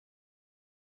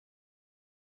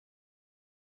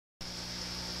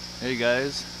Hey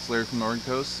guys, it's Larry from the Oregon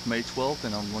Coast, May 12th,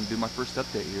 and I'm going to do my first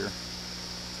update here.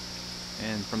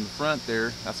 And from the front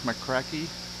there, that's my Kratky,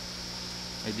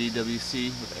 my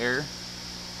DWC with air,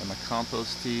 and my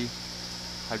Compost Tea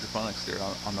hydroponics there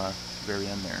on the very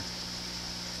end there.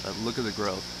 But look at the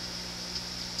growth.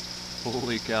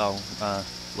 Holy cow,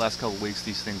 last couple weeks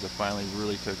these things have finally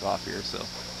really took off here, so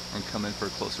I'm going to come in for a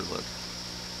closer look.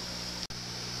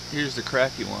 Here's the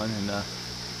Kratky one, and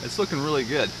it's looking really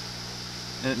good.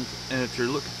 And if you're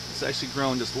looking, it's actually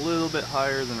growing just a little bit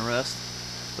higher than the rest,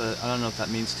 but I don't know if that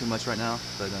means too much right now.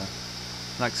 But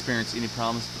not experiencing any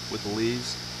problems with the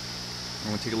leaves. I'm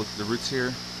going to take a look at the roots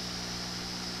here.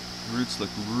 The roots look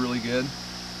really good,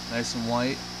 nice and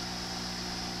white.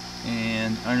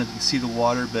 And I don't know if you can see the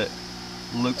water, but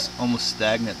it looks almost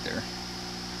stagnant there.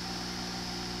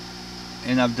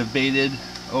 And I've debated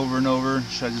over and over,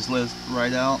 should I just let it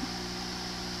ride out?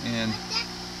 And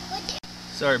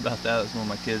sorry about that, that was one of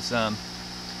my kids. I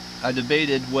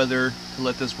debated whether to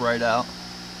let this ride out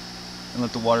and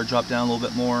let the water drop down a little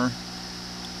bit more.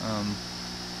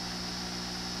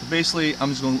 So basically, I'm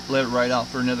just going to let it ride out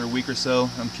for another week or so.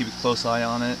 I'm keep a close eye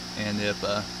on it, and if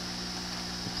the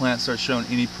plant starts showing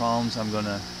any problems, I'm going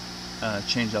to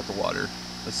change out the water.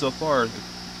 But so far, I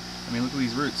mean, look at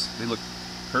these roots. They look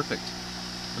perfect.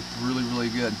 Look really, really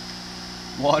good.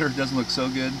 Water doesn't look so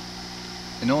good.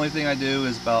 And the only thing I do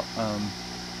is about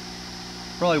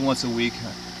probably once a week,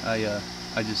 I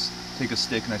just take a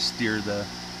stick and I steer the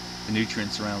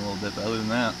nutrients around a little bit. But other than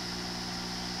that,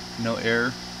 no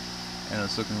air, and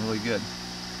it's looking really good.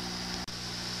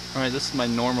 Alright, this is my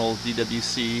normal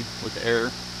DWC with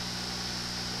air.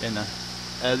 And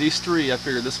these three, I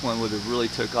figured this one would have really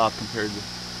took off compared to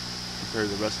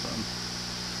the rest of them.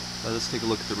 But let's take a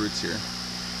look at the roots here.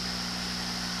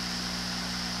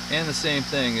 And the same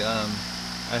thing,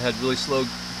 I had really slow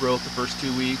growth the first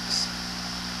 2 weeks,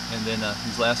 and then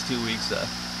these last 2 weeks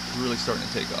really starting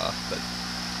to take off. But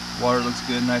water looks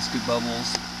good, nice good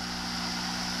bubbles,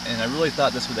 and I really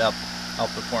thought this would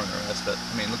outperform the rest. But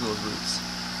I mean, look at those roots,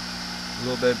 a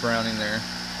little bit of browning there.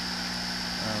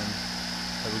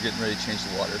 But we're getting ready to change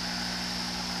the water.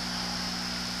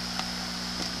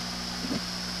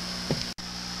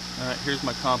 Alright, here's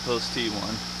my compost tea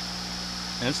one,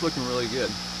 and it's looking really good.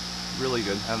 Really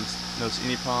good. I haven't noticed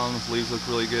any problems. Leaves look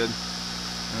really good.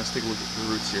 And let's take a look at the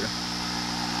roots here.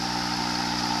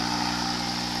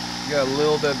 You got a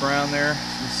little bit of brown there.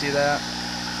 You can see that.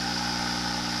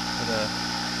 But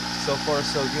so far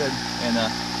so good. And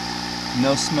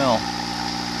no smell.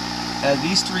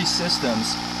 These three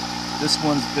systems, this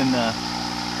one's been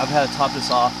I've had to top this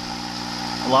off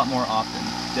a lot more often.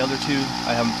 The other two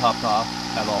I haven't topped off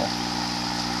at all.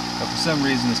 But for some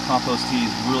reason this compost tea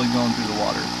is really going through the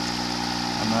water.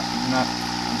 I'm not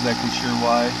exactly sure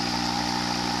why.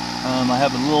 I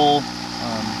have a little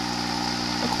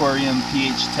Aquarium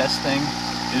Ph Testing.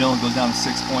 It only goes down to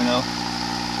 6.0,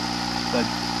 but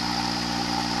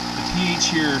the pH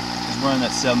here is running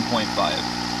at 7.5.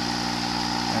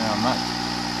 And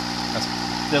that's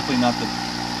definitely not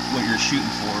what you're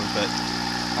shooting for, but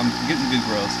I'm getting good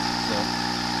growth. So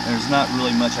there's not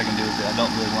really much I can do with it. I don't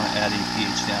really want to add any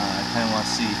pH down. I kind of want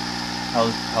to see how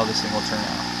this thing will turn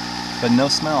out. But no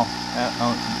smell. I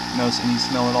don't notice any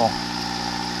smell at all.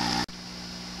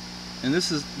 And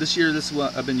this is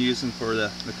what I've been using for the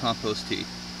compost tea.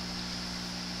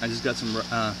 I just got some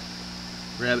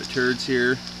rabbit turds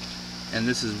here, and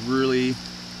this is really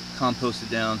composted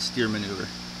down steer manure.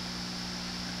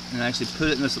 And I actually put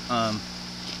it in this about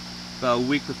a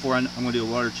week before I'm going to do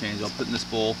a water change. I'll put it in this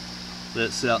bowl, let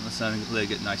it sit out in the sun, and let it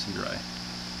get nice and dry.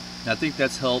 And I think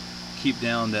that's helped keep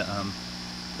down the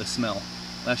smell.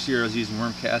 Last year I was using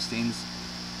worm castings,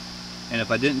 and if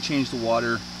I didn't change the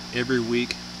water every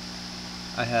week,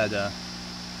 I had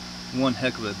one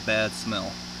heck of a bad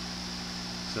smell.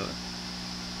 So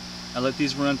I let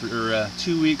these run for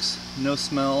 2 weeks, no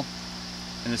smell,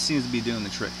 and it seems to be doing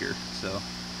the trick here. So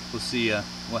we'll see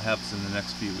what happens in the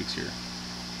next few weeks here.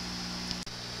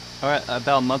 Alright,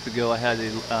 about a month ago I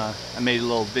made a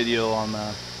little video on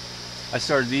I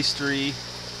started these three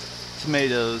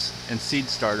tomatoes and seed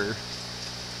starter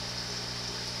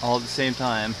all at the same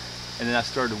time, and then I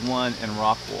started one in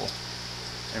rock wool,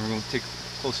 and we're going to take a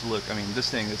closer look. I mean, this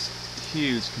thing is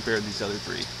huge compared to these other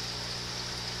three.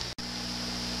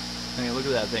 I mean, look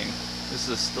at that thing. This is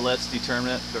a Stillet's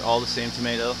determinant. They're all the same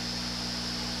tomato,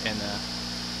 and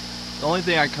the only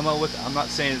thing I come up with, I'm not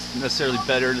saying it's necessarily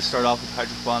better to start off with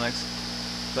hydroponics,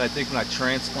 but I think when I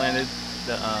transplanted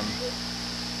the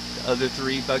other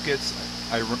three buckets,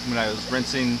 when I was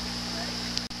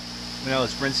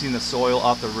rinsing the soil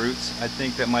off the roots, I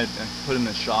think that might have put them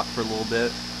in shock for a little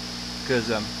bit, because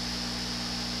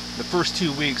the first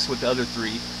 2 weeks with the other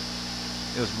 3,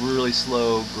 it was really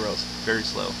slow growth, very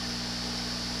slow.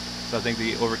 So I think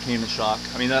they overcame the shock.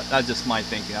 I mean, that's just my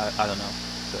thinking. I don't know.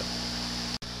 So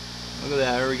look at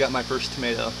that. I already got my first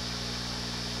tomato.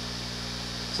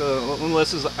 So what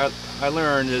I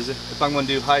learned is if I'm going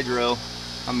to do hydro,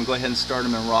 I'm going to go ahead and start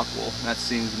them in rock wool. That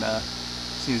seems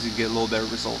to get a little better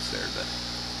results there.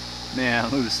 But man,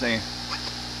 look at this thing.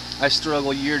 I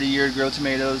struggle year to year to grow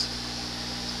tomatoes,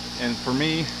 and for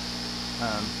me,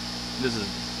 this is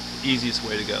the easiest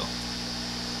way to go.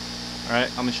 Alright,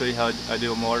 I'm going to show you how I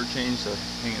do a water change, so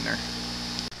hang in there.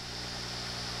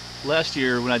 Last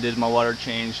year when I did my water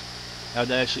change, I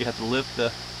would actually have to lift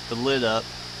the lid up,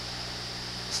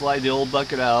 slide the old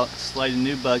bucket out, slide a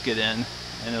new bucket in,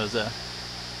 and it was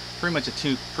pretty much a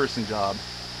 2-person job.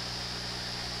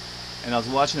 And I was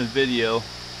watching a video,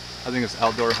 I think it's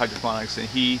Outdoor Hydroponics, and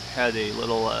he had a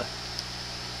little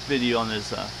video on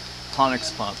his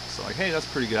Ponics Pump. So like, hey, that's a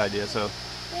pretty good idea. So,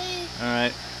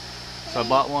 alright. So I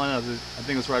bought one. I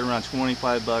think it was right around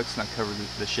 25 bucks, and I covered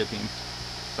the shipping.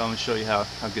 So I'm going to show you how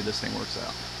good this thing works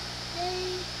out.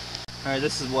 Alright,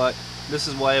 this is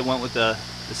why I went with the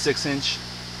 6-inch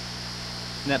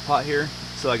net pot here,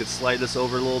 so I could slide this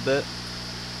over a little bit,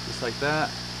 just like that.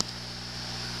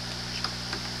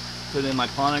 Put in my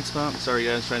Ponics Pump. Sorry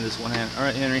guys, trying this one hand.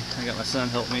 Alright Henry, I got my son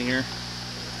help me here.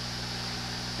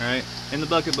 Alright, in the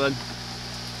bucket, bud.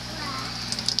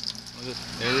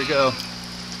 There we go.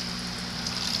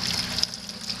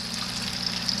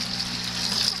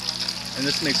 And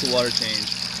this makes the water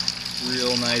change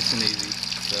real nice and easy.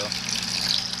 So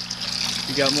if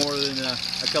you got more than a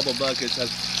couple buckets,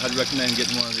 I'd recommend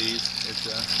getting one of these.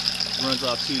 It runs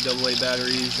off 2 AA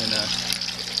batteries and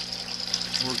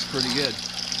works pretty good.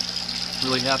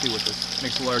 Really happy with this.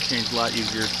 Makes the water change a lot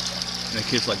easier, and the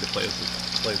kids like to play with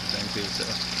the thing too. So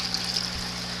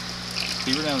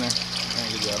keep her down there.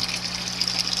 Alright, good job.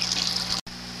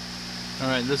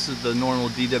 Alright, this is the normal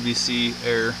DWC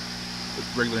air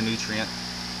with regular nutrient.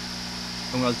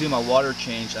 And when I was doing my water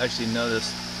change, I actually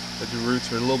noticed that the roots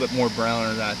were a little bit more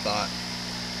browner than I thought.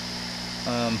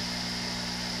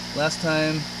 Last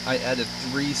time I added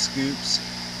 3 scoops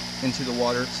into the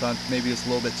water, so maybe it's a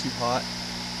little bit too hot,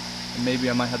 and maybe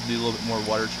I might have to do a little bit more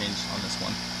water change on this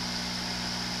one.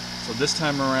 So this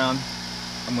time around,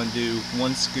 I'm going to do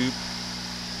 1 scoop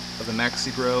of the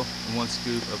Maxi Grow and 1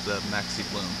 scoop of the Maxi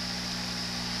Bloom.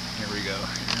 Here we go.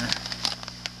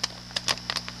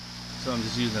 So I'm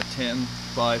just using a 10,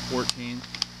 5, 14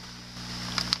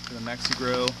 for the Maxi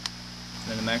Grow, and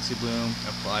then the Maxi Bloom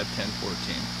at 5, 10,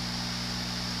 14.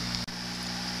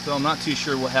 So I'm not too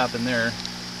sure what happened there.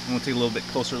 I'm going to take a little bit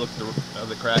closer look at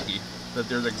the Kratky, but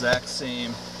they're the exact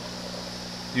same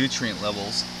nutrient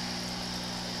levels.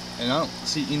 And I don't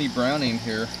see any browning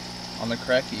here on the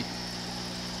Kratky.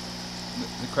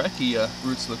 The Kratky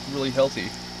roots look really healthy.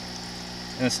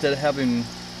 And instead of having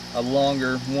a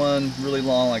longer, one really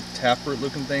long like taproot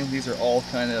looking thing, these are all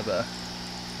kind of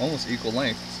almost equal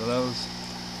length. So that was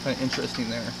kind of interesting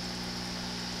there.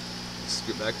 Let's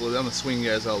get back a little bit. I'm gonna swing you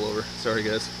guys all over. Sorry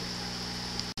guys.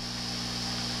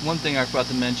 One thing I forgot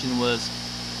to mention was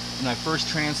when I first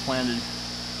transplanted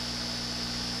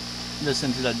this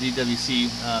into that DWC,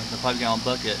 the 5-gallon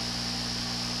bucket,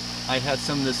 I had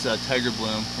some of this Tiger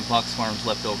Bloom from Fox Farms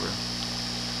left over,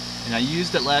 and I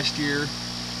used it last year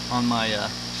on my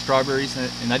strawberries,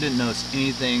 and I didn't notice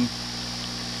anything,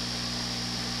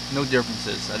 no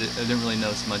differences. I didn't really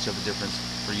notice much of a difference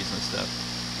for using this stuff.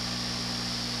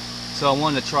 So I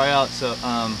wanted to try out. So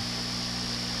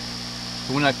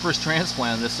when I first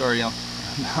transplanted this, sorry, I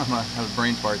have a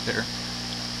brain fart there.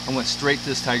 I went straight to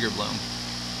this Tiger Bloom,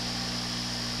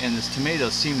 and this tomato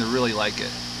seemed to really like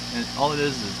it. And all it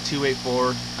is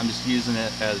 284. I'm just using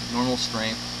it as normal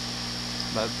strength.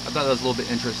 But I thought that was a little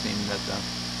bit interesting that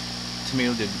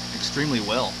tomato did extremely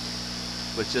well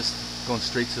with just going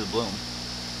straight to the bloom.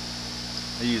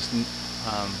 I used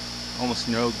almost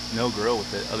no grow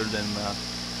with it other than when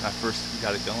I first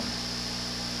got it going.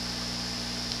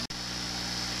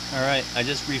 Alright, I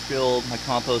just refilled my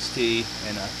compost tea,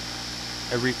 and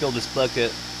I refilled this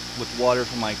bucket with water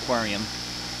from my aquarium,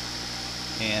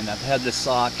 and I've had this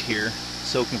sock here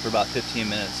soaking for about 15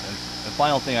 minutes, and the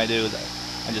final thing I do is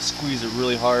I just squeeze it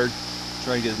really hard,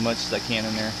 try to get as much as I can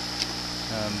in there.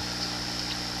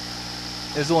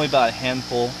 There's only about a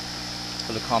handful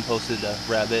of the composted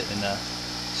rabbit and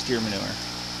steer manure.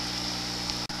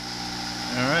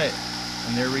 Alright,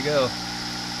 and there we go.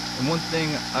 And one thing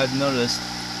I've noticed,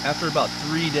 after about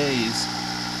 3 days,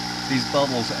 these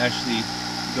bubbles actually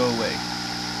go away.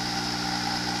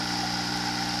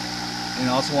 And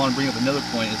I also want to bring up another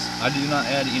point is I do not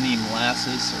add any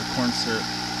molasses or corn syrup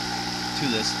to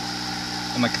this.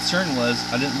 And my concern was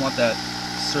I didn't want that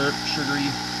syrup sugary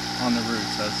on the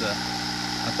roots.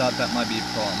 I thought that might be a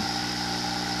problem.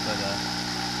 But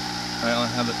I'll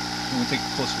have it. We'll take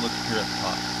a closer look here at the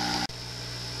top.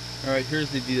 Alright, here's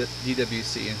the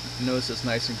DWC. And notice it's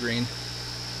nice and green.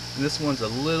 And this one's a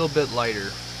little bit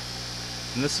lighter.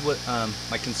 And this is what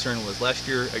my concern was. Last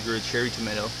year I grew a cherry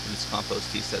tomato in this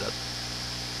compost tea setup.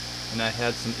 And I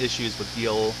had some issues with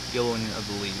yellowing of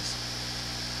the leaves.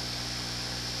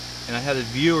 And I had a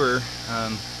viewer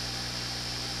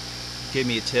gave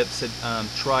me a tip, said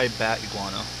try bat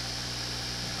iguana.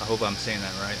 I hope I'm saying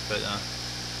that right, but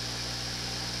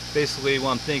basically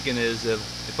what I'm thinking is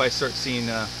if I start seeing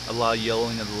a lot of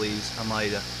yellowing of the leaves, I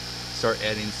might start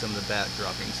adding some of the bat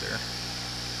droppings there.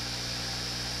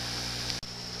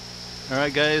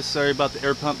 Alright guys, sorry about the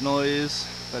air pump noise,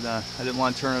 but I didn't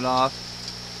want to turn it off.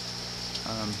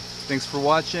 Thanks for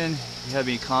watching. If you have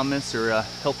any comments or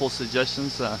helpful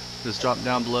suggestions, just drop them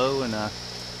down below, and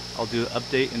I'll do an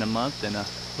update in a month, and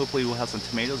hopefully we'll have some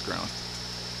tomatoes grown.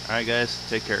 Alright guys,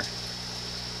 take care.